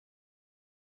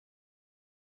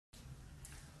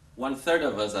1/3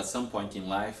 of us at some point in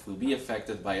life will be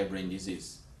affected by a brain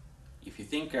disease. If you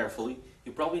think carefully,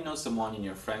 you probably know someone in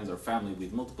your friends or family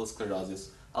with multiple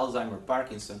sclerosis, Alzheimer,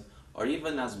 Parkinson, or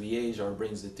even as we age our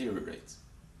brains deteriorate.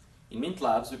 In Mint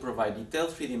Labs, we provide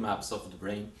detailed 3D maps of the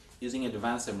brain using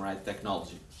advanced MRI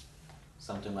technology.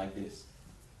 Something like this.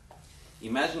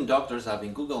 Imagine doctors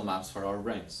having Google Maps for our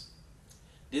brains.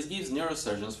 This gives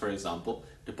neurosurgeons, for example,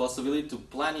 the possibility to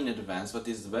plan in advance what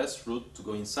is the best route to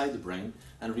go inside the brain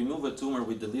and remove a tumor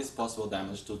with the least possible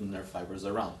damage to the nerve fibers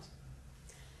around.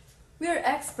 We are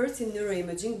experts in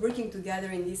neuroimaging working together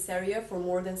in this area for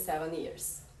more than 7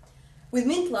 years. With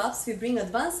Mint Labs, we bring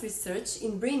advanced research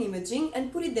in brain imaging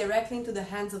and put it directly into the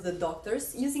hands of the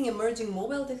doctors using emerging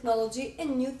mobile technology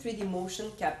and new 3D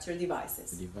motion capture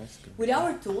devices. With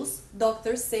our tools,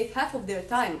 doctors save half of their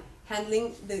time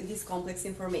handling this complex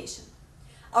information.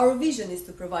 Our vision is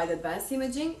to provide advanced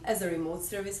imaging as a remote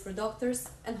service for doctors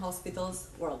and hospitals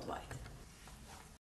worldwide.